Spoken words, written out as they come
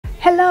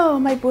Hello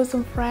my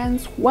bosom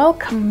friends,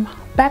 welcome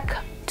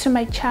back to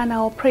my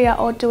channel. Pray you're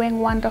all doing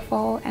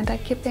wonderful and are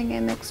keeping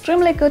in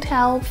extremely good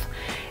health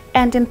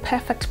and in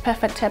perfect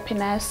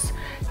happiness.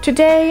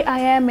 Today I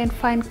am in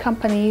fine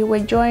company.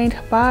 We're joined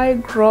by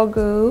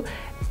Grogu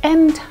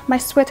and my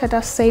sweater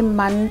does say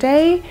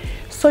Monday.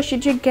 So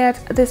should you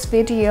get this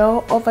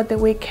video over the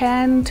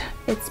weekend,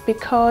 it's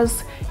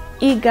because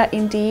eager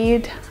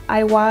indeed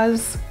I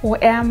was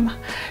or am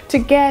to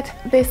get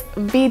this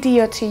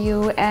video to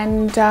you,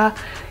 and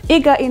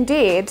eager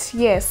indeed,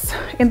 yes,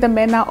 in the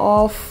manner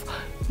of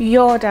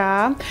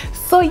Yoda.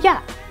 So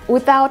yeah,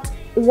 without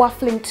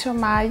waffling too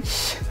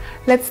much,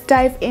 let's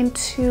dive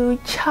into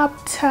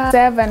chapter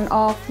 7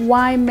 of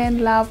Why Men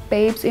Love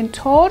Babes in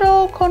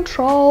Total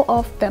Control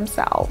of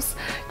Themselves.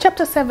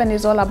 Chapter 7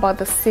 is all about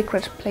the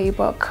secret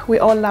playbook. We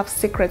all love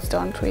secrets,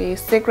 don't we?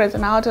 Secrets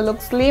on how to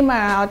look slimmer,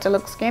 how to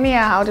look skinnier,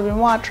 how to be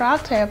more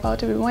attractive, how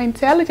to be more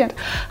intelligent,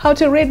 how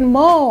to read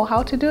more,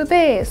 how to do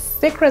this.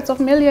 Secrets of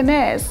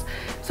millionaires.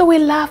 So we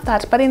love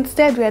that, but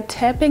instead we are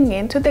tapping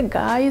into the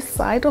guy's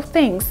side of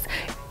things.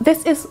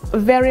 This is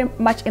very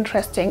much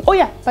interesting. Oh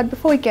yeah, but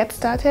before we get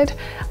started,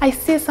 I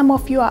see some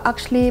of you are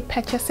actually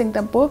purchasing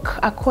the book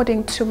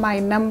according to my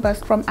numbers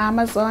from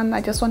Amazon.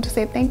 I just want to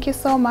say thank you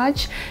so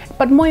much.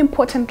 But more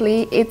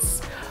importantly,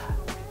 it's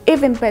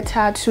even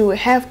better to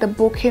have the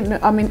book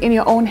in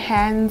your own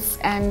hands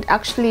and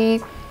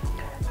actually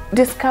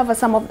discover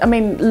some of,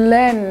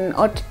 learn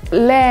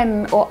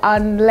or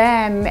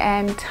unlearn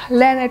and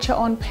learn at your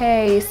own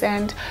pace.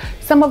 And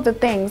some of the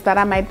things that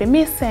I might be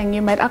missing,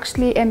 you might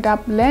actually end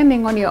up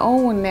learning on your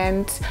own,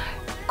 and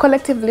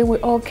collectively we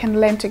all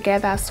can learn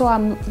together. So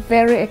I'm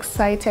very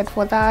excited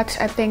for that.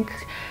 I think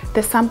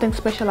there's something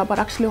special about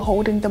actually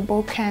holding the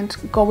book and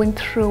going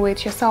through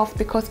it yourself,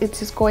 because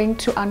it is going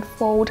to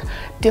unfold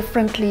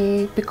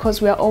differently,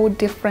 because we are all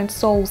different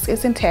souls,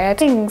 isn't it?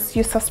 Things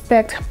you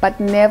suspect but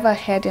never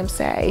heard him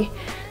say.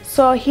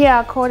 So here,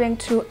 according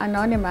to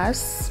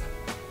Anonymous,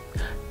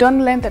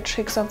 don't learn the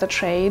tricks of the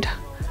trade,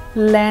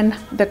 learn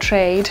the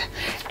trade.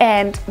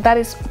 And that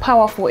is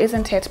powerful,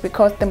 isn't it?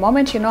 Because the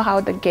moment you know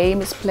how the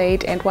game is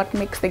played and what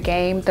makes the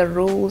game, the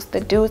rules, the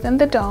do's and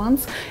the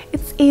don'ts,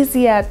 it's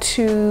easier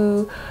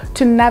to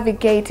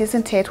navigate,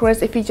 isn't it?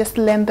 Whereas if you just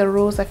learn the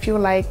rules, I feel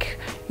like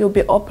you'll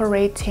be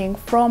operating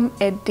from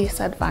a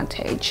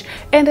disadvantage.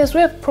 And as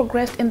we have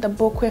progressed in the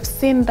book, we've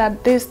seen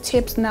that these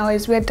tips now,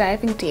 as we're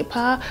diving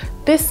deeper,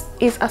 this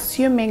is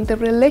assuming the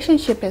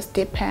relationship has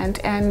deepened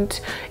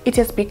and it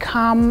has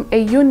become a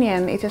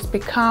union, it has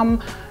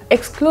become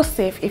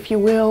exclusive, if you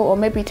will, or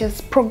maybe it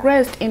has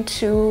progressed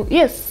into,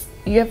 yes,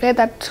 you have had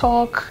that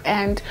talk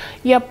and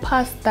you're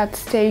past that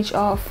stage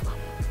of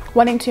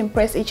wanting to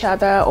impress each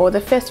other or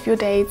the first few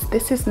dates.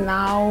 This is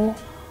now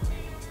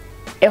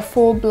a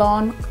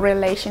full-blown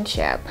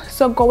relationship.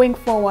 So going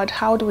forward,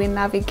 how do we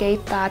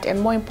navigate that,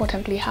 and more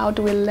importantly, how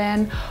do we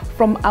learn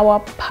from our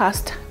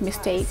past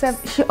mistakes? So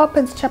she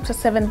opens chapter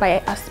 7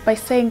 by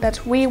saying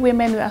that we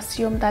women, we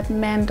assume that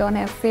men don't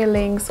have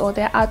feelings or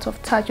they're out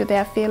of touch with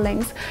their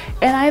feelings,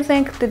 and I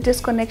think the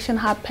disconnection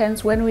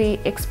happens when we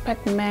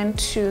expect men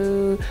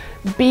to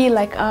be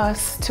like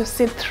us, to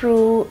sit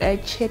through a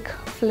chick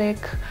flick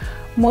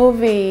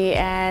movie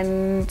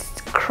and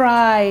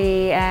cry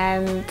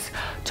and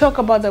talk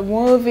about the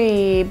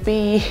movie,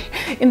 be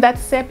in that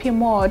sappy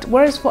mode.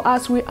 Whereas for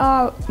us, we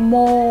are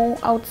more,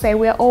 I would say,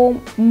 we are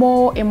all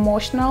more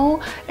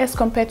emotional as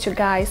compared to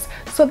guys.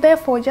 So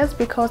therefore, just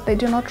because they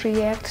do not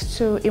react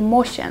to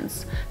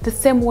emotions the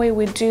same way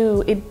we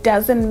do, it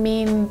doesn't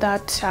mean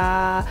that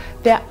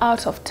they're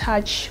out of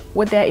touch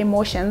with their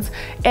emotions.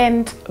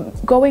 And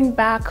going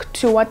back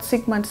to what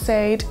Sigmund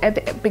said at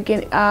the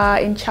beginning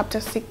in chapter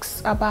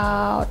 6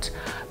 about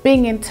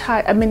being in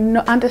touch,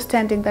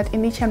 understanding that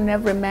in each and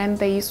every man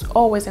there is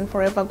always and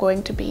forever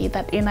going to be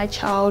that inner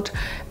child,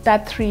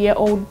 that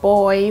 3-year-old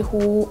boy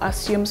who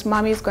assumes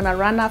mommy is gonna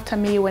run after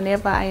me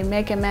whenever I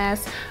make a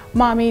mess.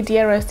 Mommy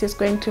dearest is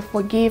going to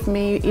forgive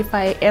me if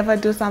I ever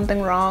do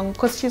something wrong,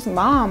 because she's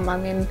mom.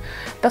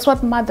 That's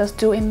what mothers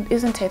do,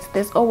 isn't it?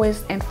 There's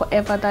always and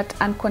forever that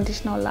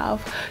unconditional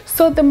love.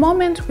 So the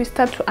moment we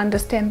start to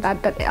understand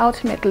that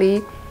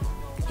ultimately,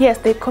 yes,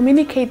 they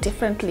communicate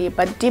differently,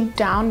 but deep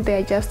down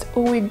they're just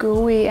ooey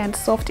gooey and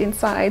soft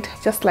inside,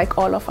 just like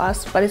all of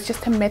us. But it's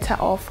just a matter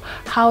of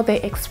how they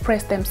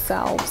express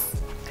themselves.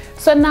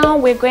 So now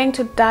we're going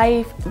to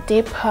dive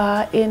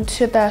deeper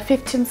into the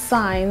 15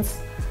 signs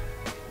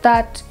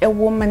that a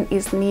woman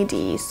is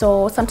needy.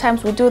 So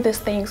sometimes we do these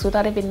things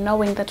without even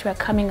knowing that we are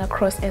coming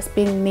across as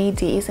being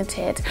needy, isn't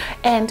it?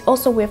 And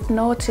also we've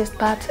noticed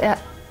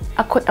that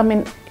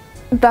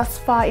thus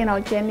far in our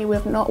journey,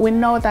 we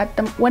know that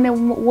when a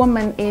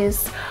woman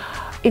is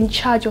in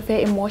charge of her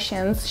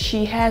emotions,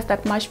 she has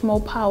that much more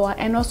power,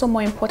 and also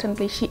more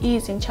importantly, she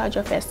is in charge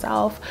of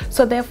herself.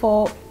 So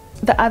therefore,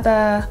 the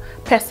other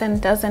person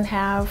doesn't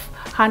have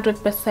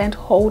 100%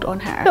 hold on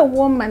her. The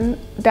woman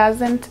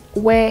doesn't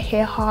wear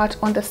her heart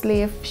on the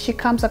sleeve. She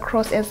comes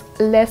across as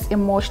less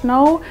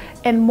emotional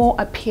and more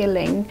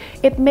appealing.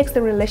 It makes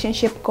the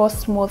relationship go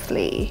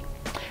smoothly.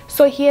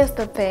 So here's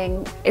the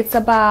thing, it's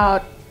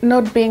about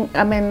not being,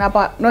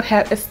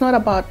 it's not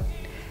about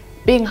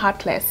being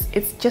heartless.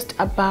 It's just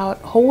about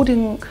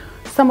holding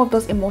some of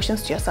those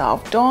emotions to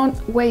yourself. Don't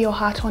wear your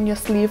heart on your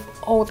sleeve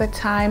all the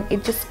time.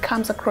 It just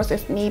comes across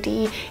as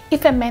needy.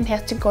 If a man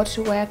has to go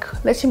to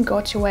work, let him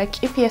go to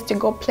work. If he has to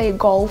go play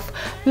golf,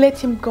 let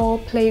him go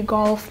play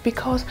golf,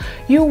 because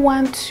you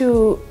want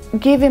to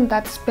give him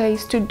that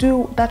space to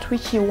do that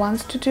which he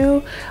wants to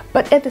do.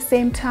 But at the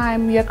same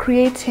time,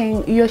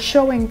 you're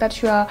showing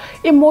that you are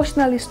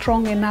emotionally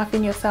strong enough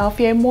in yourself,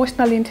 you're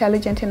emotionally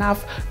intelligent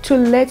enough to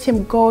let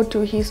him go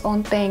do his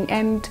own thing.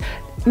 And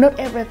not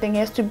everything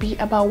has to be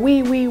about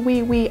we,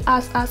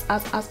 us.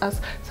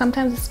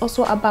 Sometimes it's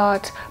also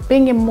about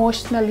being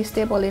emotionally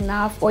stable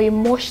enough or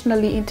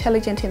emotionally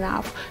intelligent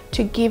enough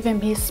to give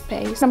him his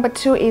space. Number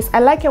 2 is,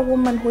 I like a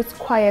woman who's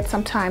quiet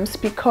sometimes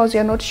because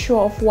you're not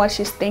sure of what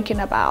she's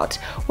thinking about.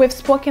 We've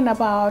spoken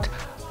about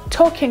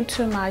talking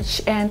too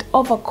much and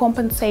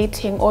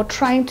overcompensating or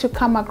trying to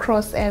come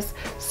across as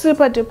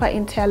super duper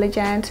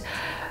intelligent.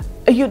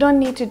 You don't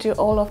need to do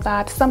all of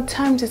that.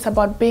 Sometimes it's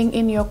about being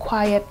in your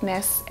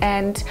quietness.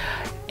 And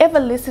ever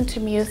listen to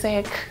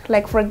music,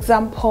 like for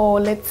example,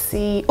 let's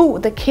see,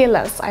 The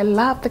Killers. I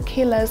love The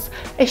Killers.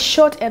 A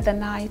Shot at the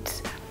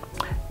Night.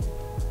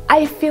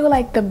 I feel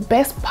like the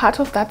best part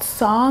of that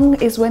song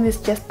is when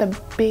it's just the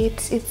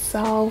beat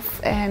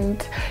itself,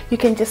 and you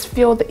can just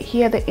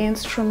hear the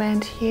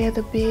instrument, hear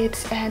the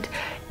beat, and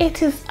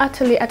it is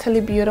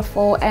utterly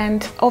beautiful.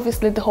 And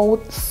obviously the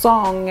whole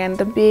song and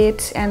the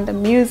beat and the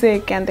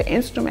music and the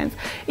instruments,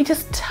 it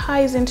just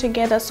ties in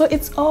together. So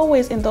it's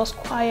always in those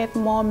quiet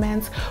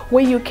moments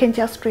where you can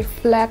just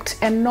reflect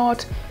and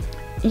not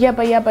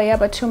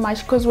yabba too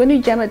much, because when you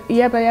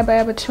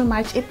yabba too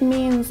much, it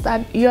means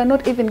that you're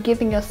not even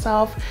giving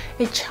yourself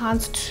a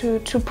chance to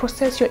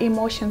process your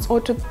emotions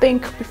or to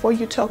think before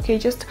you talk. You're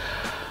just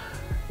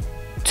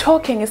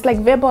talking. It's like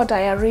verbal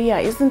diarrhea,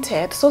 isn't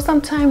it? So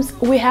sometimes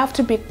we have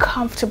to be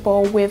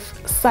comfortable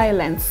with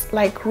silence.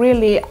 Like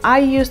really, I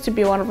used to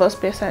be one of those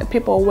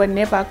people who were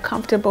never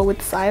comfortable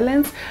with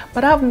silence,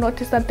 but I've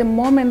noticed that the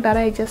moment that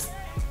I just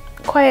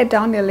quiet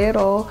down a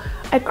little,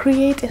 I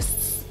create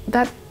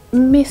that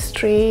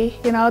mystery,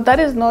 that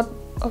is not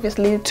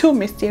obviously too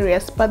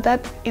mysterious, but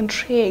that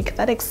intrigue,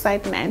 that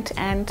excitement,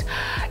 and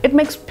it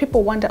makes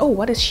people wonder, oh,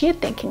 what is she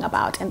thinking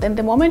about? And then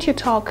the moment you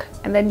talk,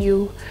 and then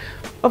you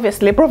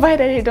obviously,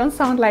 provided you don't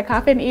sound like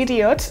half an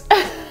idiot,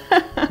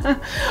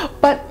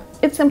 but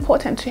it's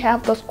important to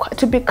have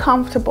to be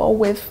comfortable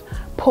with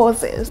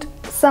pauses.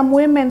 Some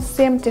women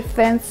seem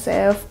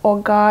defensive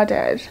or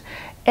guarded,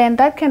 and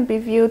that can be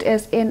viewed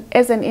as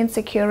an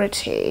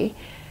insecurity.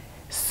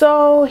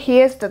 So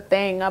here's the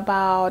thing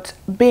about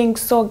being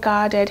so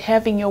guarded,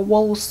 having your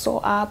walls so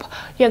up.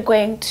 You're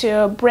going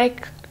to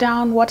break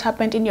down what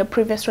happened in your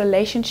previous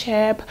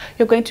relationship.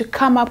 You're going to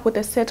come up with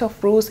a set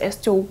of rules as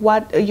to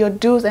what your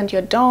do's and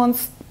your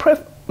don'ts,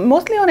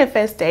 mostly on a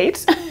first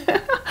date.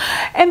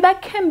 And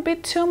that can be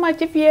too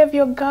much if you have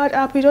your guard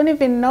up. You don't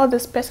even know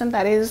this person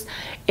that is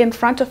in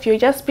front of you.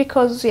 Just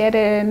because you had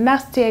a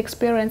nasty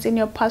experience in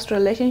your past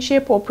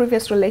relationship or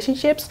previous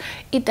relationships,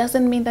 it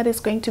doesn't mean that it's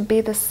going to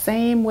be the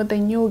same with the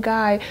new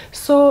guy.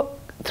 So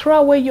throw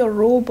away your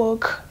rule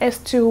book as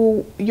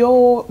to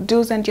your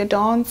do's and your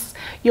don'ts,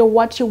 your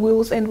what you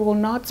wills and will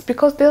nots,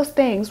 because those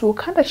things will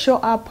kind of show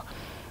up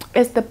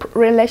as the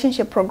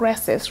relationship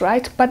progresses,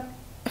 right? But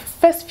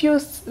first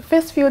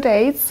few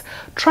dates,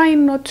 try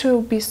not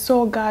to be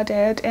so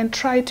guarded and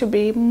try to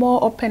be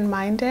more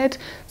open-minded,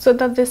 so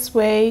that this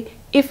way,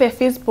 if a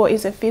fizzball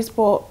is a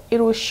fizzball,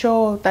 it will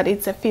show that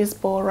it's a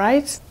fizzball,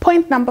 right?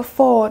 Point number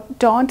 4,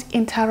 don't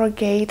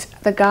interrogate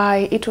the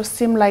guy. It will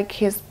seem like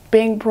he's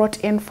being brought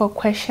in for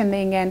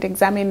questioning and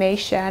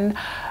examination.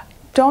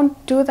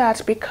 Don't do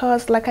that,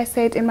 because like I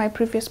said in my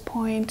previous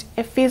point,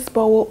 a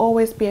fizzball will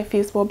always be a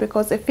fizzball,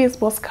 because a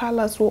fizzball's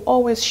colors will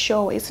always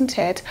show, isn't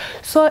it?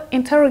 So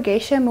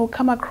interrogation will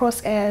come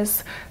across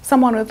as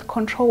someone with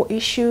control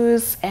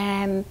issues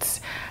and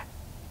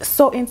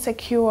so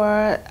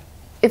insecure.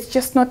 It's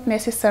just not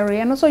necessary.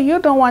 And also, you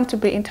don't want to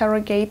be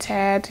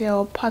interrogated,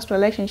 your past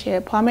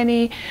relationship,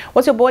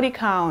 what's your body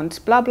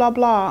count, blah blah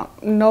blah.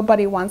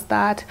 Nobody wants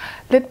that.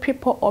 Let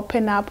people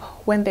open up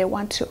when they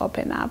want to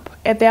open up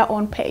at their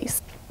own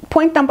pace.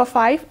 Point number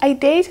 5, I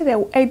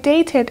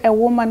dated a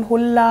woman who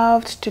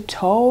loved to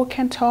talk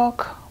and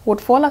talk, would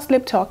fall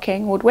asleep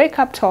talking, would wake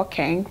up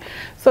talking.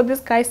 So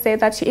this guy said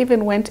that she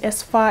even went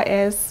as far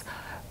as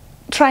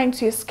trying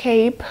to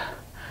escape,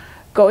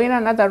 go in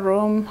another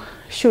room,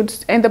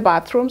 in the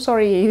bathroom.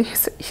 Sorry,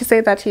 he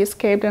said that he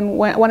escaped and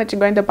wanted to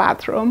go in the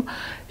bathroom.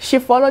 She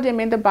followed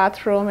him in the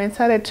bathroom and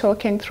started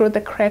talking through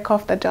the crack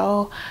of the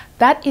door.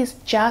 That is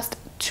just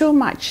too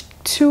much.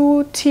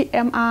 too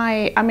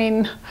TMI. I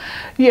mean,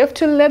 you have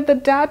to let the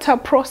data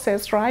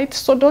process, right?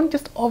 So don't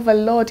just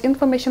overload.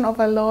 Information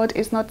overload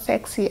is not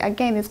sexy.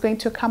 Again, it's going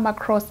to come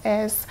across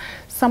as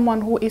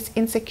someone who is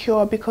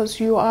insecure because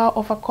you are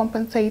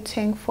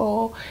overcompensating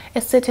for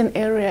a certain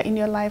area in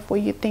your life where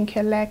you think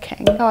you're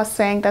lacking. I was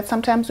saying that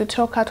sometimes we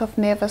talk out of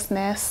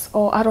nervousness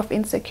or out of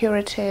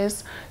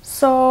insecurities.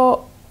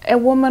 So a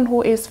woman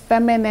who is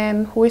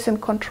feminine, who is in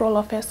control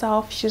of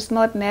herself, she's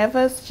not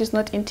nervous, she's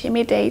not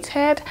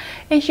intimidated,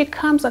 and she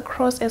comes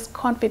across as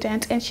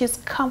confident, and she's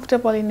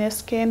comfortable in her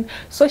skin,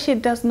 so she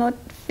does not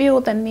feel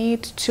the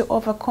need to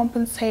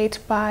overcompensate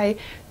by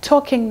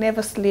talking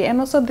nervously. And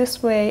also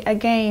this way,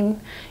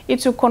 again,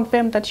 it will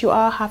confirm that you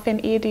are half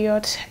an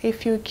idiot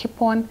if you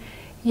keep on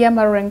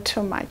yammering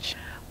too much.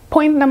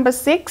 Point number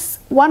 6,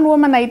 one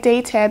woman I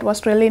dated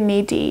was really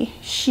needy.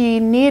 She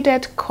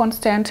needed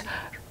constant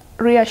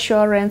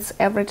reassurance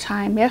every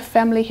time. Her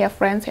family, her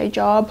friends, her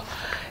job.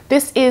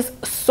 This is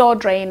so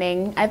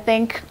draining. I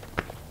think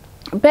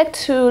back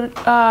to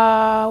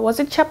was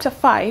it chapter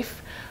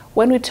 5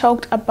 when we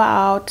talked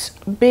about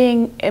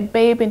being a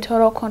babe in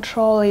total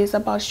control is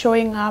about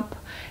showing up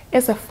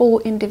as a full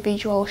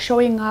individual,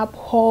 showing up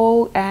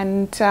whole,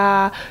 and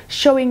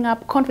showing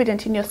up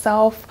confident in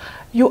yourself.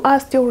 You are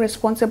still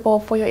responsible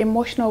for your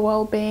emotional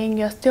well-being.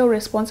 You're still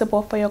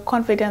responsible for your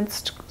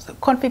confidence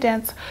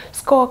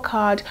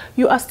scorecard.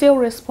 You are still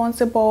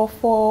responsible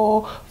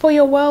for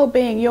your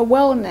well-being, your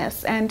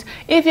wellness. And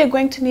if you're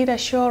going to need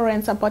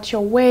assurance about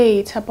your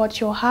weight, about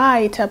your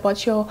height,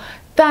 about your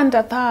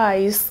thunder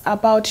thighs,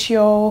 about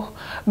your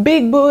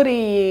big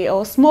booty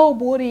or small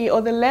booty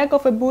or the lack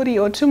of a booty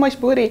or too much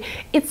booty,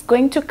 it's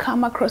going to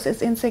come across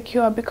as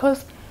insecure,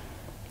 because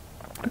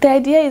the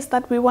idea is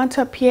that we want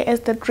to appear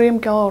as the dream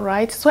girl,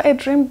 right? So a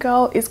dream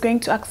girl is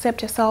going to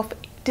accept herself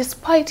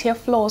despite her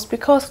flaws,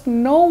 because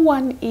no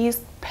one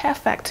is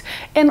perfect.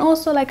 And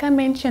also, like I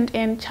mentioned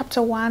in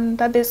chapter 1,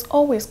 that there's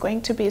always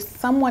going to be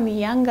someone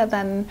younger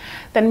than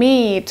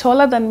me,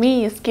 taller than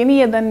me,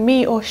 skinnier than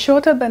me, or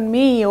shorter than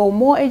me, or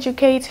more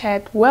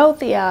educated,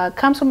 wealthier,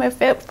 comes from a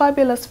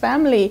fabulous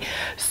family.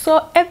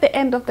 So at the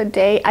end of the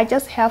day, I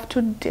just have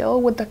to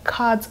deal with the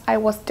cards I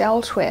was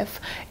dealt with.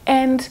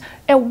 And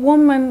a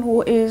woman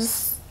who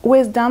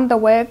has done the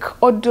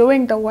work or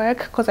doing the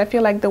work, because I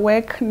feel like the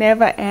work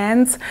never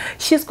ends,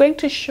 she's going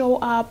to show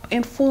up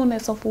in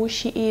fullness of who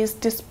she is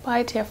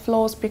despite her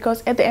flaws,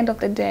 because at the end of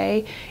the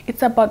day,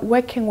 it's about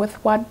working with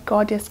what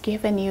God has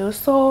given you.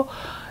 So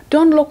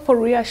don't look for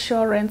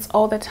reassurance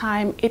all the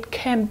time. It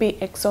can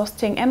be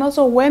exhausting. And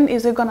also, when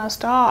is it gonna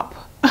stop?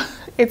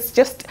 It's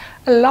just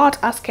a lot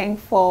asking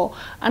for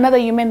another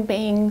human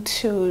being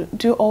to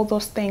do all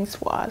those things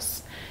for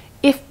us.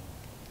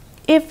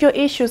 If your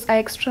issues are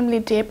extremely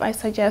deep, I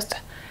suggest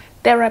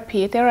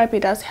therapy. Therapy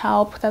does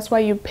help. That's why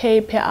you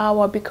pay per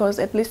hour, because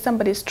at least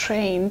somebody's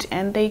trained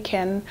and they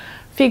can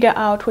figure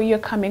out where you're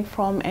coming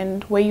from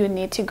and where you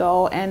need to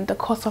go and the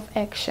course of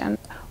action.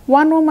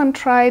 One woman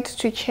tried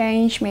to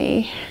change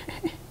me.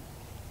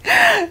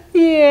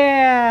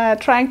 Yeah,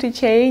 trying to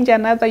change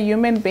another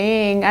human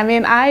being. I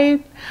mean,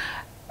 I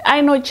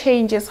know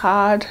change is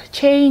hard.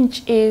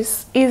 Change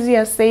is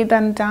easier said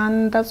than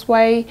done. That's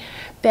why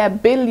there are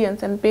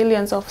billions and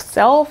billions of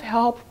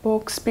self-help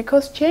books,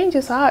 because change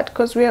is hard,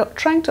 because we are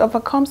trying to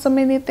overcome so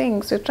many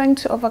things. We're trying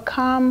to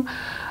overcome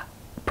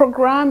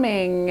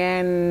programming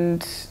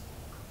and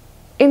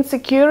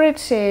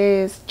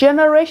insecurities,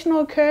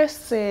 generational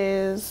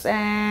curses,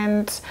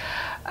 and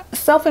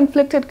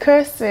self-inflicted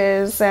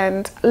curses,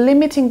 and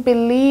limiting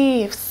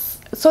beliefs.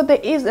 So there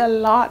is a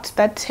lot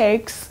that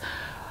takes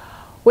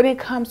when it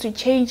comes to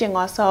changing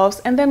ourselves.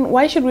 And then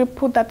why should we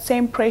put that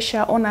same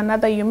pressure on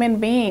another human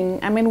being?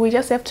 I mean, we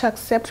just have to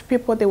accept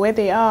people the way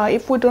they are.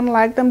 If we don't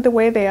like them the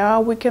way they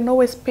are, we can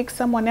always pick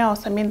someone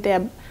else. I mean, there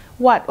are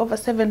what, over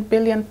 7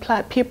 billion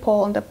people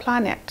on the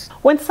planet.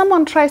 When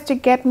someone tries to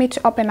get me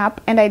to open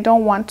up and I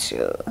don't want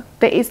to,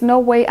 there is no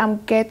way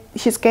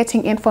she's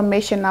getting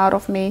information out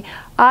of me.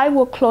 I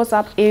will close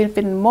up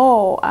even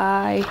more.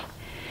 I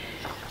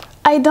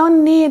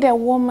don't need a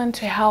woman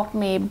to help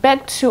me.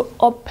 Back to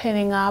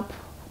opening up.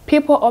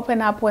 People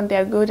open up when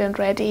they're good and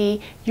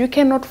ready. You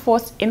cannot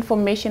force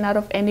information out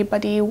of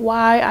anybody.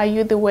 Why are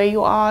you the way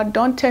you are?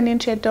 Don't turn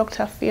into a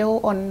Dr. Phil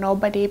on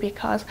nobody,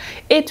 because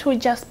it will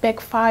just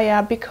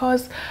backfire.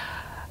 Because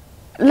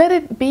let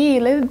it be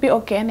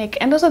organic.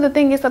 And also the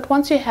thing is that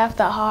once you have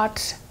the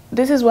heart,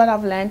 this is what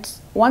I've learned.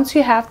 Once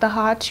you have the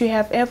heart, you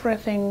have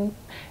everything.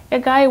 A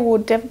guy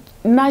would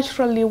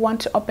naturally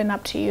want to open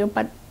up to you,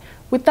 but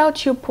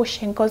without you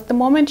pushing, because the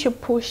moment you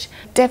push,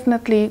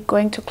 definitely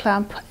going to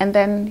clamp, and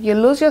then you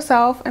lose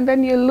yourself, and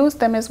then you lose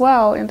them as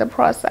well in the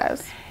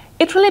process.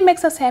 It really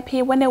makes us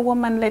happy when a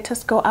woman lets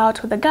us go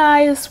out with the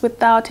guys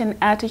without an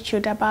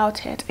attitude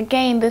about it.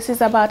 Again, this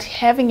is about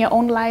having your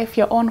own life,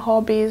 your own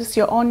hobbies,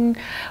 your own,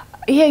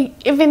 yeah,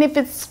 even if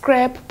it's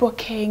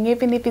scrapbooking,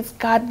 even if it's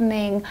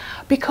gardening,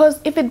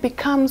 because if it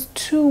becomes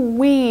too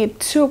weird,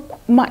 too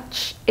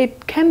much,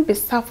 it can be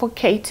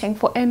suffocating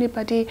for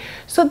anybody.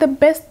 So the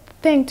best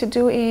thing to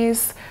do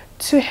is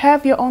to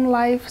have your own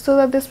life, so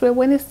that this way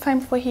when it's time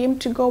for him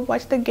to go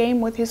watch the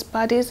game with his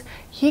buddies,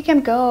 he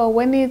can go.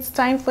 When it's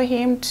time for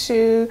him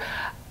to,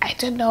 I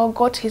don't know,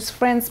 go to his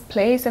friend's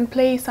place and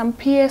play some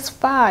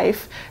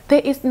PS5, there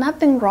is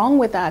nothing wrong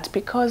with that,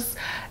 because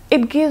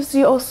it gives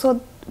you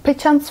also a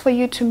chance for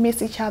you to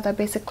miss each other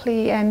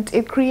basically, and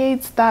it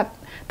creates that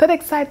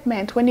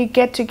excitement when you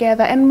get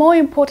together. And more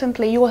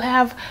importantly, you will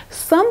have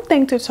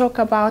something to talk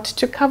about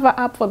to cover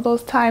up for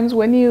those times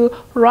when you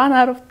run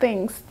out of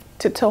things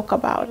to talk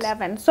about.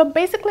 11. So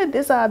basically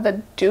these are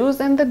the do's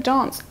and the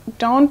don'ts.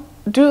 Don't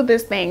do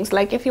these things.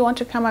 Like if you want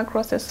to come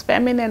across as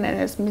feminine and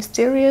as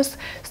mysterious,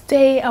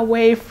 stay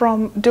away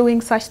from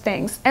doing such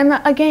things. And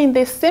again,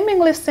 they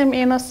seemingly seem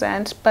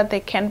innocent, but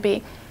they can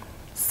be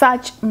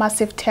such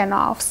massive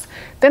turn-offs.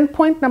 Then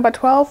point number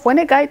 12, when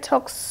a guy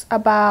talks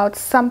about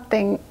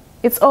something,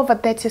 it's over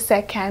 30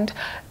 seconds,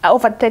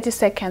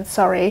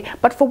 sorry,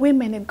 but for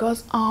women it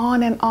goes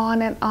on and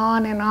on and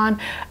on and on.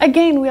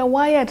 Again, we are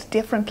wired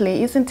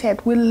differently, isn't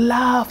it? We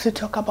love to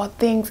talk about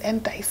things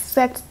and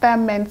dissect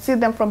them and see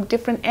them from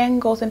different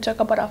angles and talk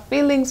about our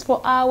feelings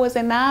for hours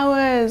and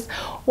hours,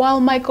 while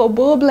Michael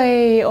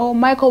Bublé or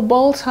Michael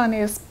Bolton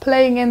is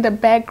playing in the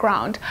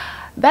background.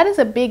 That is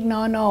a big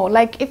no-no.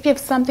 Like if you have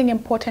something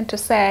important to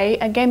say,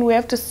 again, we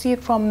have to see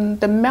it from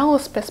the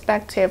male's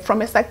perspective,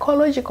 from a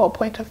psychological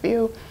point of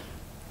view.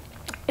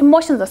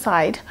 Emotions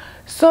aside,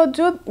 so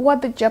do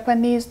what the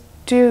Japanese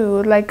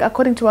do, like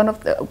according to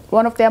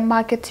one of their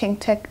marketing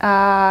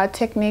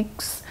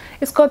techniques.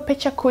 It's called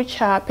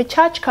pechakucha,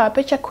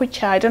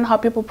 pechakucha. I don't know how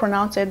people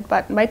pronounce it,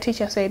 but my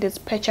teacher said it's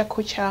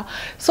pechakucha.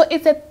 So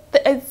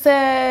it's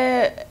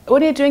a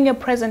when you're doing a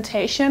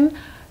presentation,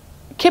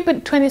 keep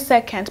it 20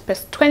 seconds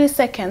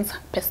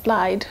per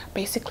slide,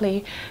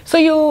 basically. So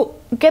you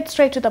get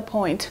straight to the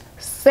point.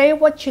 Say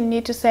what you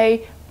need to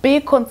say. Be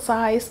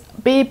concise.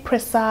 Be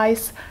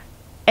precise.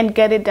 And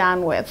get it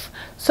done with,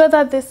 so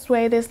that this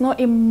way there's no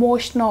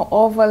emotional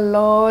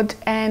overload,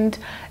 and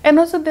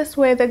also this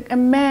way that a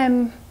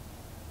man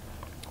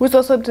who's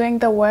also doing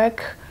the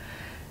work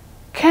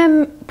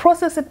can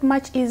process it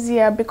much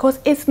easier, because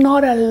it's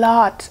not a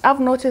lot. I've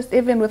noticed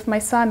even with my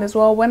son as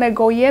well, when I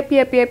go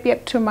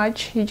yep too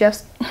much, he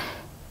just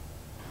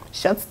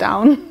shuts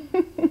down.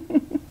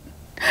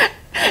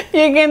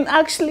 You can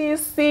actually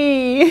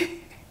see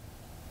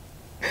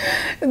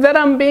that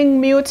I'm being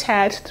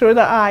muted through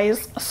the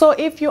eyes. So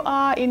if you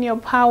are in your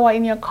power,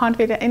 in your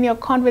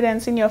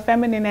confidence, in your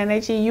feminine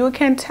energy, you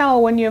can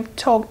tell when you've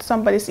talked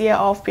somebody's ear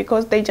off,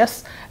 because they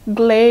just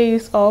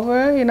glaze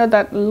over, you know,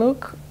 that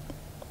look.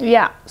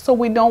 Yeah, so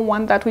we don't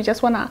want that. We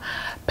just want to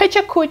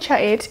pechakucha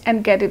it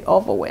and get it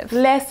over with.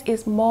 Less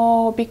is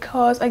more,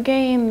 because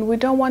again, we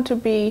don't want to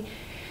be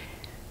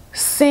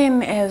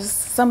seen as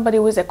somebody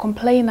who is a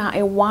complainer,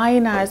 a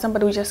whiner,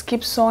 somebody who just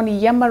keeps on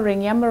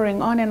yammering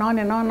on and on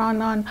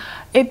and on.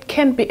 It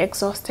can be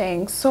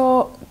exhausting.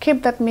 So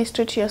keep that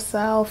mystery to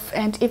yourself,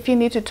 and if you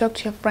need to talk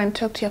to your friend,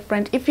 talk to your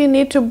friend. If you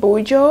need to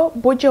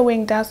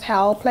bujoing does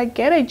help. Like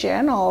get a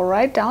journal,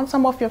 write down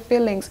some of your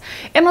feelings.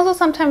 And also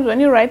sometimes when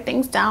you write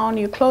things down,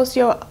 you close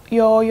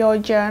your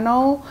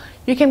journal,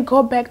 you can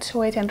go back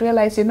to it and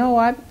realize, you know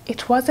what,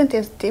 it wasn't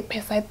as deep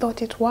as I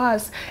thought it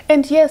was.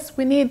 And yes,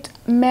 we need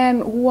men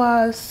who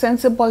are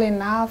sensible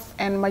enough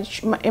and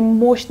much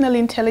emotionally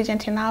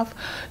intelligent enough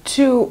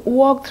to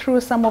walk through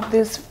some of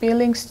these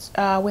feelings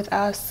with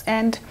us.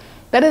 And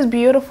that is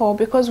beautiful,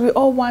 because we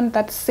all want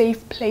that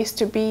safe place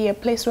to be, a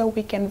place where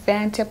we can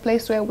vent, a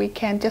place where we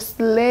can just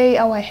lay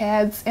our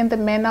heads in the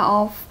manner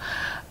of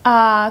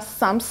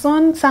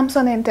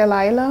Samson and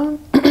Delilah.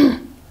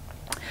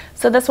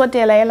 So that's what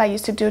Delilah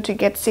used to do to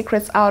get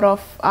secrets out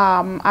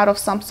of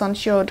Samson.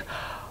 She would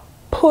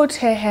put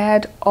her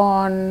head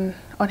on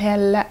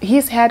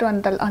his head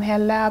on her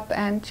lap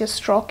and just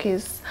stroke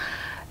his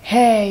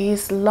hair,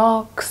 his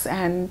locks,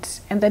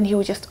 and then he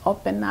would just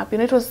open up. You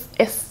know, it was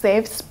a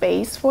safe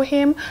space for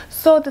him.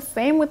 So the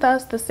same with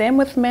us, the same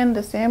with men,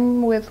 the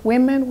same with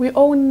women. We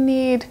all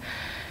need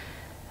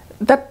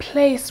that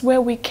place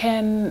where we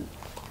can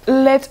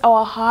let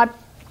our heart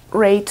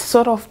rate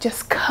sort of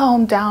just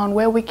calm down,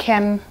 where we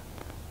can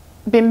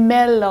be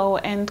mellow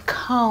and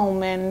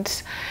calm,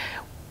 and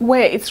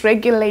where it's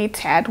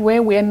regulated,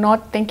 where we're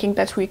not thinking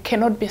that we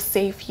cannot be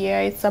safe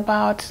here. It's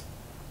about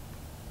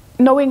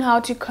knowing how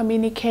to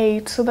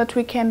communicate so that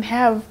we can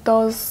have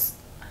those,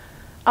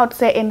 I would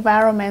say,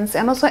 environments.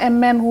 And also a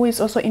man who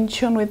is also in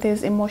tune with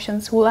his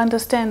emotions will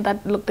understand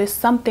that, look, there's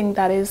something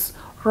that is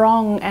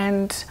wrong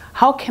and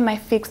how can I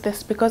fix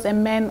this? Because a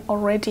man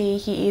already,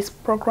 he is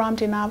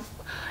programmed enough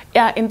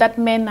in that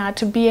manner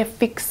to be a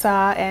fixer,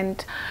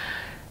 and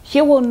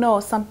he will know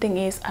something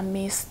is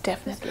amiss,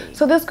 definitely.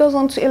 So this goes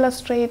on to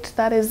illustrate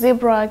that a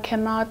zebra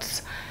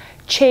cannot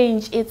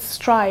change its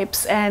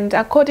stripes. And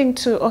according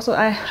to also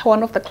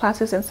one of the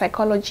classes in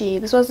psychology,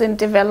 this was in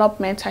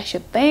development, I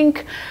should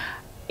think,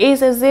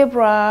 is a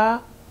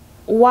zebra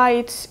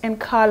white in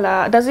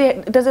color? Does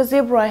a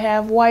zebra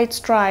have white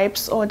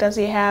stripes, or does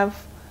he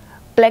have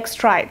black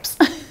stripes?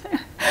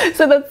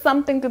 So that's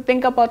something to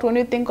think about when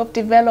you think of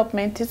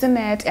development, isn't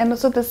it? And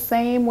also the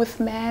same with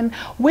men.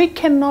 We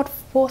cannot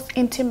force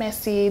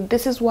intimacy.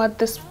 This is what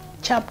this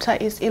chapter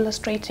is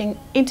illustrating.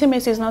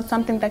 Intimacy is not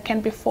something that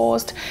can be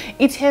forced.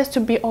 It has to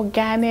be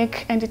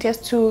organic, and it has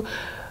to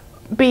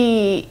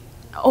be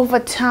over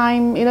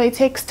time. You know, it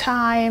takes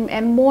time,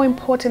 and more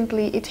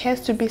importantly, it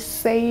has to be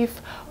safe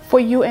for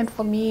you and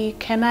for me.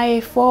 Can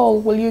I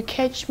fall? Will you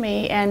catch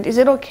me? And is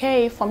it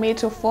okay for me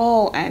to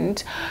fall?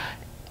 And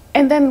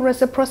then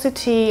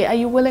reciprocity. Are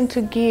you willing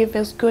to give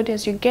as good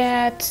as you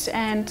get?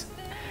 And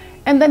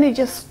then it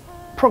just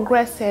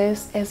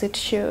progresses as it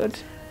should.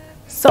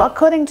 So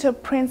according to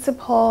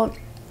principle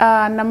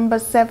number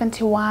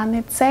 71,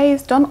 it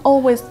says, don't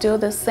always do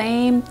the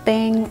same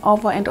thing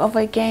over and over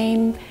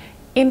again,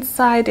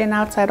 inside and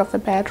outside of the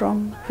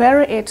bedroom.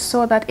 Vary it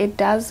so that it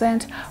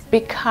doesn't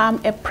become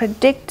a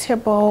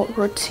predictable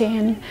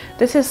routine.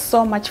 This is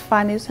so much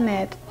fun, isn't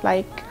it?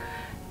 Like,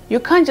 you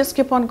can't just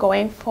keep on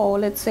going for,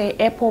 let's say,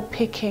 apple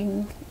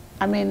picking.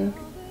 I mean,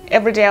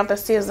 every day of the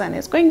season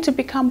is going to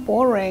become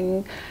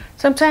boring.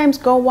 Sometimes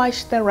go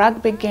watch the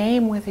rugby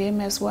game with him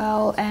as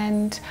well,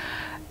 and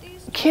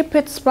keep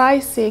it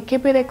spicy,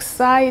 keep it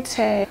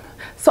exciting.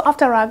 So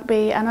after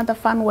rugby, another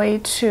fun way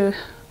to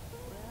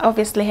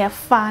obviously have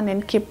fun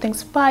and keep things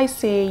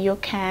spicy, you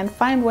can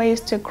find ways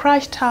to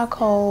crash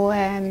tackle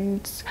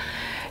and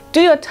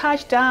do your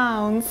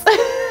touchdowns.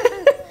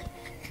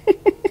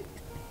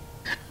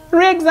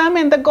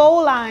 Re-examine the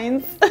goal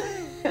lines.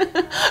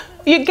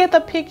 You get the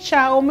picture,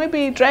 or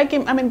maybe drag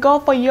him, go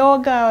for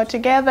yoga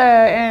together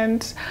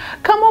and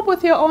come up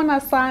with your own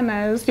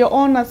asanas, your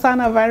own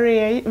asana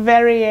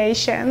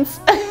variations.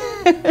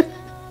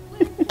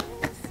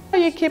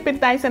 You keep it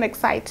nice and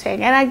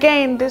exciting. And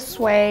again, this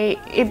way,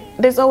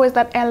 there's always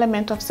that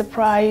element of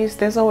surprise.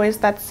 There's always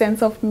that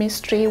sense of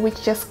mystery,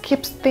 which just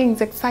keeps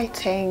things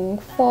exciting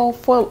for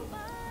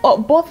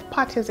both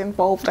parties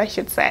involved, I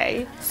should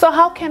say. So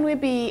how can we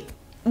be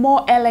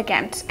more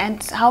elegant,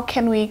 and how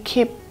can we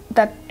keep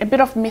that a bit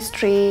of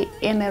mystery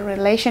in a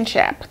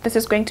relationship? This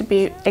is going to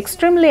be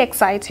extremely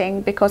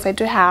exciting because I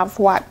do have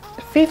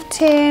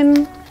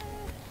 15,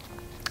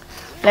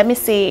 let me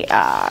see,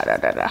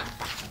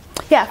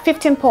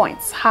 15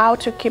 points how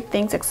to keep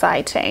things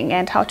exciting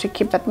and how to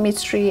keep that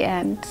mystery.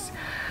 And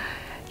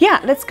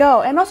yeah, let's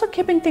go. And also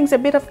keeping things a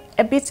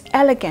bit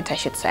elegant, I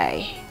should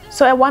say.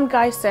 So one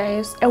guy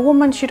says a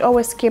woman should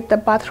always keep the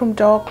bathroom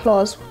door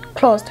closed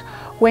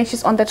when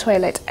she's on the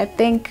toilet. I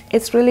think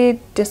it's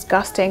really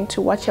disgusting to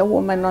watch a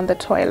woman on the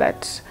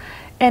toilet.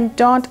 And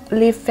don't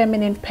leave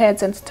feminine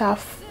pads and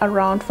stuff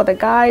around for the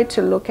guy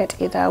to look at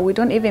either. We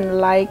don't even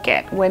like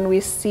it when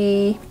we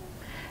see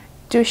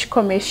douche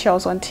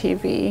commercials on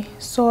TV.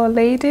 So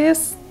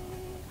ladies,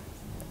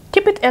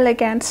 keep it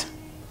elegant.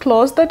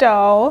 Close the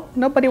door.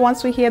 Nobody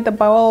wants to hear the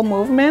bowel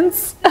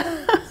movements.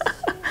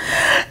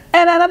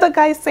 And another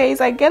guy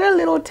says, I get a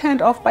little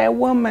turned off by a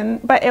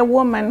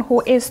woman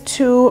who is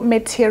too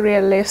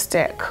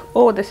materialistic.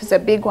 Oh, this is a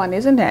big one,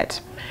 isn't it?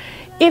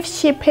 If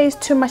she pays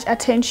too much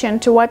attention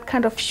to what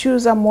kind of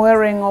shoes I'm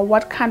wearing, or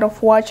what kind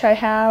of watch I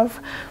have,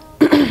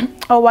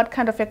 or what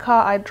kind of a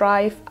car I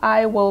drive,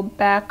 I will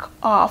back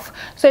off.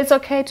 So it's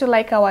okay to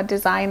like our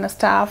designer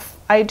stuff.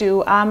 I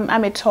do. I'm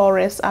a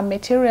Taurus. I'm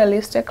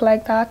materialistic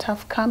like that.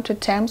 I've come to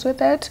terms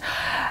with it.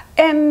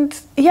 And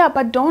yeah,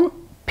 but don't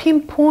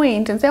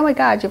pinpoint and say, oh my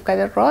God, you've got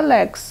a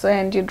Rolex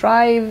and you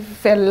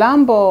drive a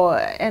Lambo,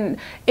 and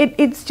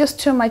it's just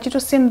too much. It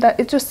just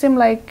seemed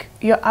like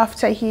you're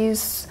after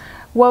his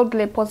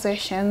worldly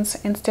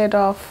possessions instead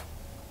of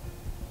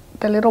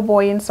the little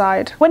boy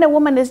inside. When a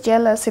woman is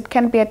jealous, it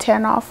can be a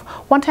turn off.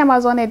 One time I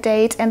was on a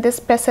date and this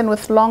person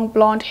with long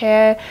blonde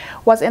hair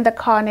was in the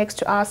car next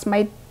to us.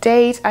 My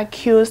date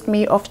accused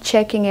me of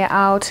checking her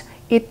out.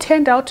 It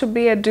turned out to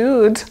be a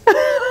dude.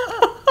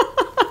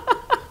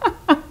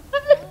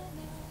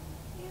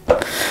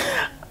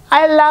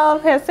 I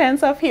love her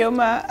sense of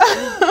humor.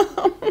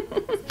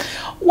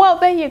 Well,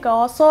 there you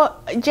go. So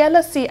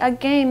jealousy,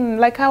 again,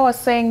 like I was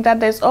saying, that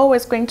there's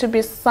always going to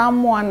be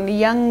someone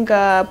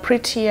younger,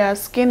 prettier,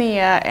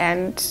 skinnier,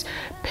 and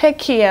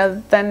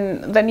peckier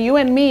than you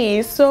and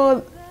me.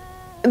 So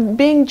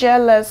being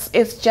jealous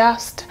is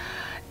just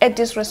a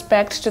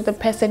disrespect to the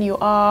person you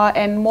are.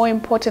 And more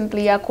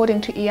importantly,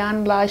 according to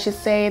Ianla, she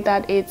said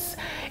that it's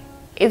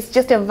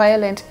just a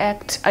violent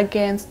act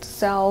against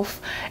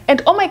self.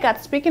 And oh my God,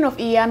 speaking of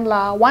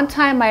Ianla, one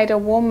time I had a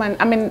woman,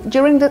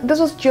 this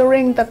was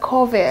during the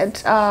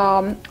COVID,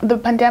 the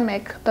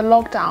pandemic, the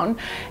lockdown,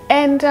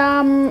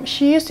 and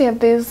she used to have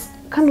these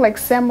kind of like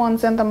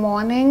sermons in the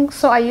morning,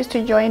 so I used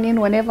to join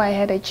in whenever I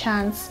had a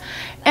chance.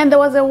 And there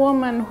was a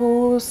woman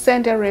who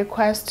sent a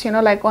request,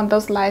 like on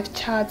those live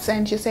chats,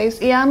 and she says,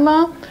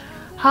 Ianla,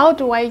 how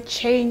do I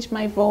change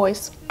my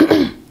voice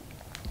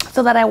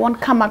so that I won't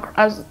come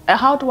across,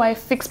 how do I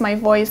fix my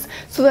voice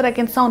so that I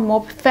can sound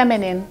more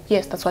feminine?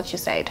 Yes, that's what she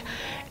said.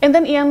 And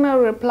then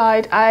Ianla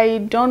replied, I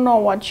don't know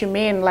what you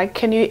mean, like,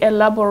 can you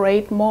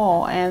elaborate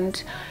more?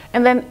 And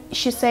then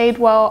she said,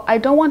 well, I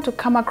don't want to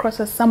come across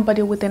as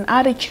somebody with an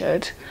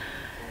attitude.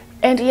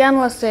 And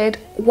Ian said,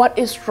 what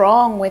is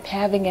wrong with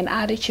having an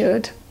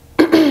attitude?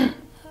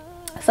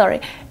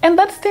 Sorry. And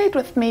that stayed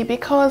with me,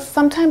 because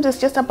sometimes it's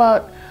just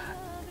about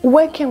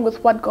working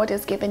with what God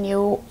has given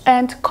you.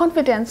 And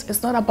confidence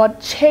is not about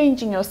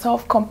changing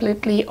yourself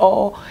completely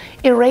or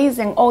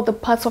erasing all the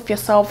parts of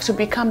yourself to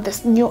become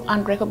this new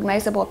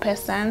unrecognizable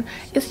person.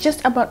 It's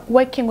just about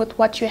working with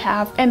what you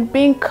have and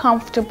being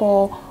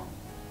comfortable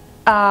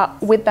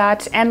with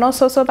that. And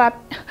also, so that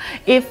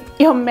if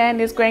your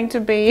man is going to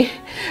be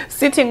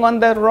sitting on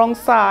the wrong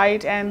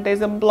side and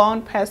there's a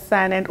blonde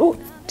person and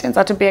turns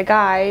out to be a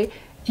guy,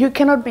 you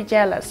cannot be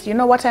jealous. You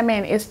know what I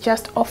mean? It's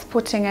just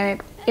off-putting, and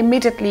it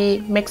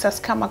immediately makes us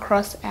come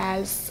across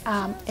as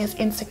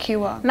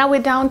insecure. Now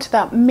we're down to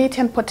the meat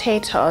and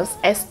potatoes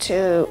as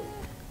to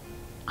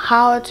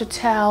how to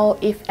tell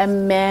if a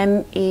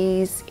man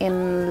is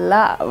in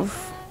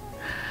love.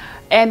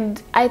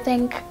 And I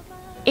think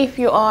if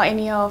you are in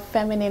your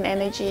feminine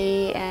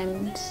energy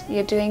and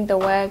you're doing the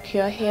work,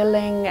 you're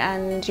healing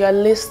and you're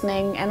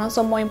listening, and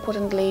also more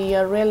importantly,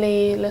 you're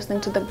really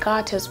listening to the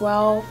gut as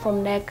well,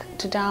 from neck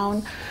to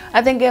down.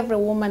 I think every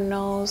woman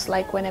knows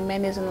like when a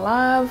man is in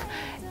love,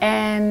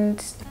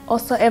 and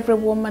also every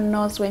woman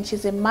knows when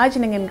she's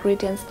imagining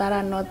ingredients that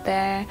are not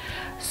there.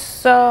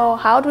 So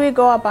how do we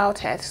go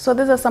about it? So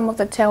these are some of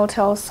the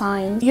telltale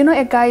signs. You know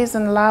a guy is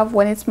in love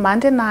when it's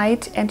Monday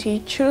night and he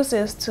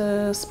chooses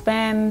to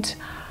spend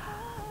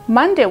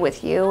Monday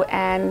with you,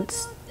 and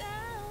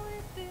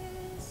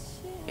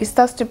he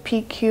starts to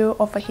pick you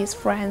over his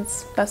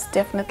friends. That's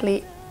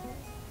definitely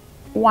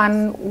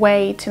one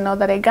way to know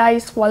that a guy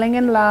is falling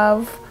in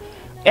love.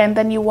 And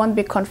then you won't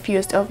be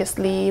confused,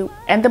 obviously.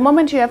 And the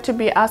moment you have to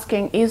be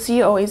asking, is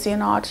he or is he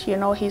not, you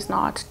know he's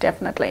not,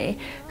 definitely.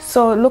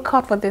 So look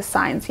out for these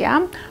signs,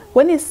 yeah?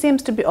 When he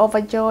seems to be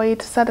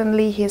overjoyed,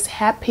 suddenly he's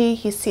happy,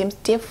 he seems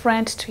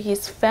different to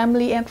his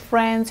family and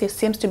friends, he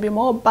seems to be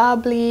more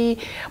bubbly,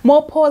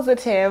 more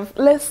positive,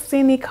 less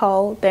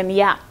cynical, then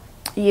yeah,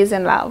 he is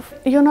in love.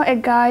 You know a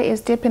guy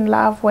is deep in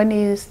love when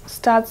he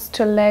starts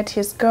to let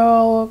his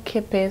girl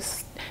keep her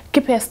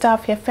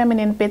stuff, her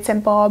feminine bits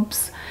and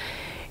bobs,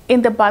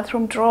 in the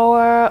bathroom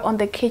drawer, on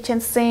the kitchen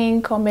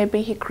sink, or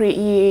maybe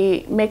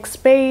he makes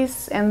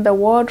space in the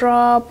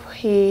wardrobe.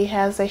 He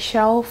has a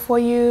shelf for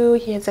you,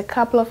 he has a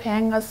couple of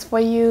hangers for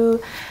you.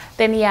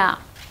 Then yeah,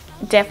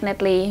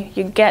 definitely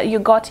you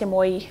got him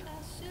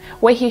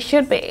where he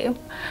should be.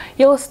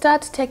 You'll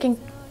start taking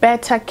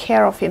better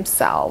care of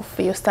himself.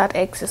 You start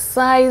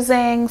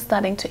exercising,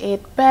 starting to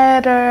eat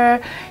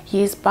better.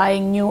 He's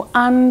buying new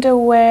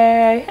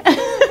underwear.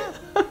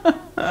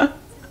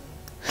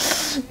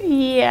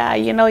 Yeah,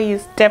 you know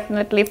he's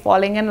definitely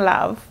falling in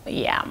love.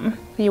 Yeah,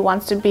 he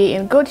wants to be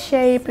in good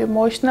shape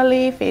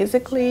emotionally,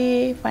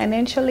 physically,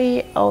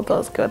 financially, all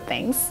those good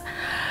things.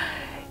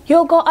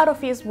 He'll go out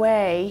of his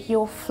way.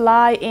 He'll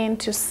fly in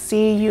to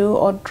see you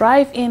or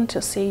drive in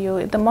to see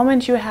you. The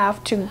moment you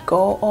have to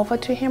go over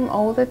to him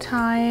all the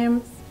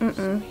time,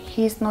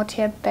 he's not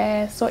yet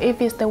there. So if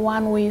he's the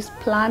one who is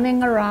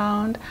planning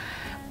around,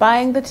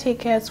 buying the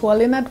tickets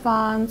well in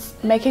advance,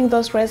 making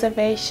those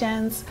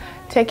reservations,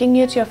 taking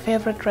you to your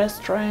favorite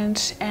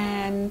restaurant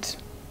and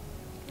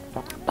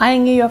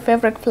buying you your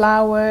favorite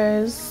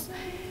flowers.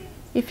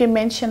 If you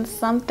mention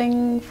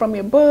something from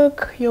your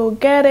book, you'll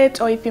get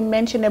it. Or if you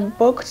mention a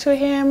book to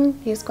him,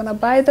 he's gonna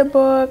buy the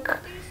book.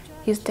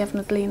 He's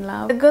definitely in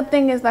love. The good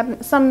thing is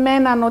that some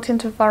men are not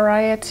into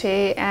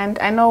variety, and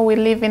I know we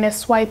live in a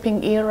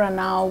swiping era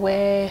now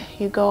where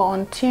you go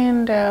on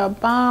Tinder,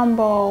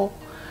 Bumble,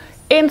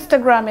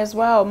 Instagram as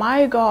well.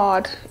 My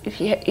God,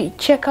 if you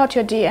check out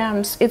your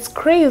DMs, it's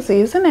crazy,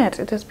 isn't it?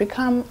 It has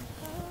become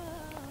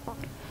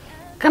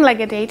kind of like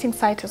a dating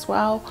site as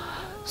well.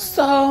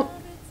 So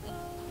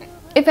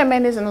if a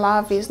man is in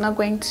love, he's not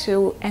going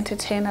to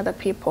entertain other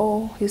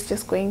people. He's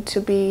just going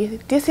to be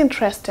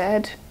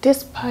disinterested,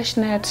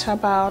 dispassionate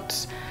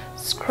about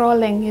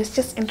scrolling. He's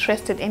just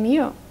interested in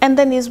you. And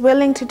then he's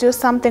willing to do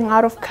something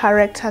out of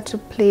character to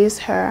please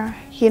her.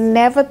 He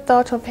never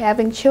thought of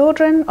having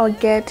children or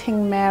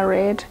getting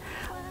married,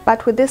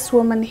 but with this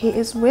woman he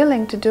is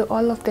willing to do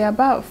all of the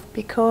above.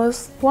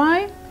 Because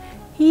why?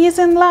 He is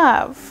in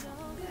love.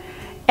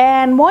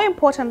 And more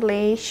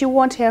importantly, she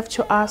won't have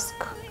to ask,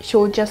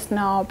 she'll just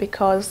know,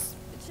 because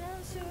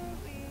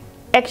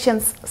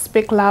actions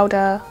speak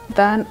louder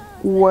than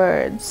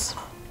words.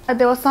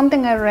 There was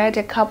something I read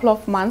a couple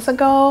of months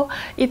ago.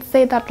 It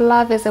said that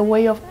love is a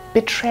way of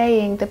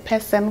betraying the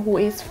person who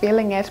is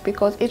feeling it,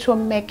 because it will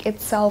make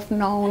itself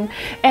known.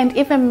 And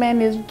if a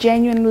man is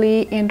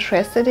genuinely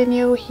interested in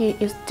you, he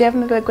is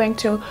definitely going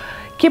to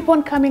keep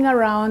on coming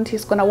around.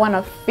 He's gonna want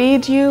to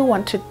feed you,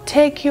 want to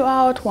take you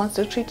out, wants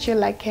to treat you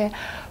like a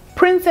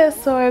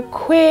princess or a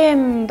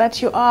queen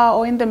that you are,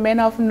 or in the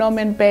manner of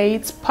Norman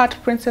Bates, part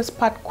princess,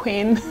 part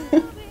queen.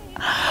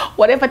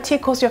 Whatever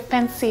tickles your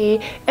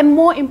fancy. And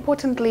more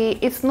importantly,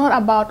 it's not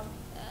about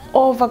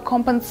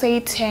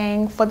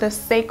overcompensating for the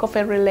sake of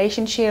a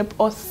relationship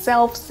or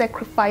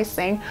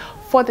self-sacrificing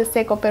for the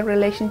sake of a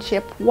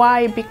relationship.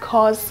 Why?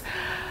 Because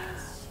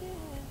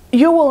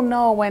you will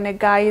know when a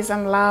guy is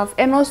in love,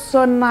 and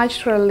also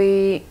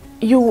naturally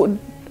you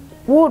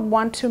would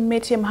want to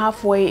meet him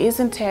halfway,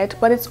 isn't it?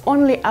 But it's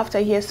only after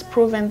he has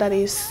proven that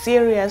he's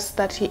serious,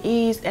 that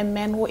he is a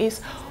man who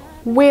is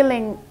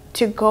willing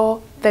to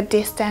go the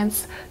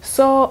distance.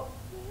 So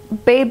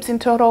babes in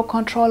total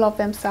control of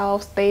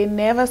themselves, they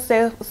never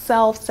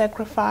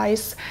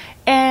self-sacrifice,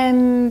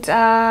 and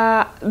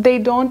they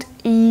don't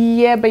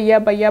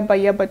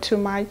yabba too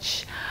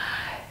much.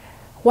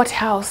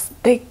 What else?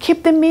 They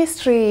keep the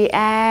mystery,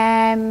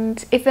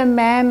 and if a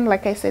man,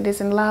 like I said,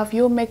 is in love,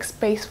 he'll make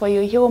space for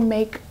you, he'll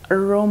make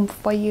room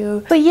for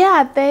you. So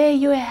yeah, there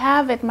you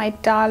have it, my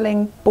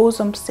darling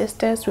bosom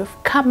sisters.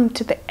 We've come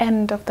to the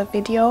end of the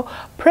video.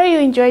 Pray you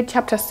enjoyed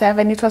chapter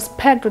 7. It was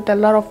packed with a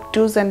lot of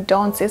do's and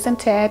don'ts,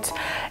 isn't it?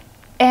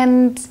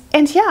 And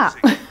yeah,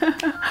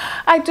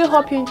 I do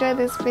hope you enjoyed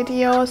this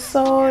video.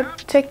 So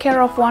take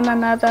care of one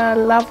another,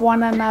 love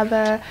one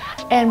another,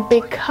 and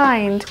be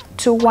kind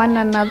to one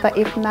another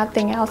if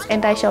nothing else.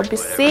 And I shall be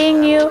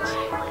seeing you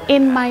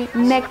in my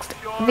next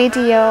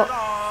video.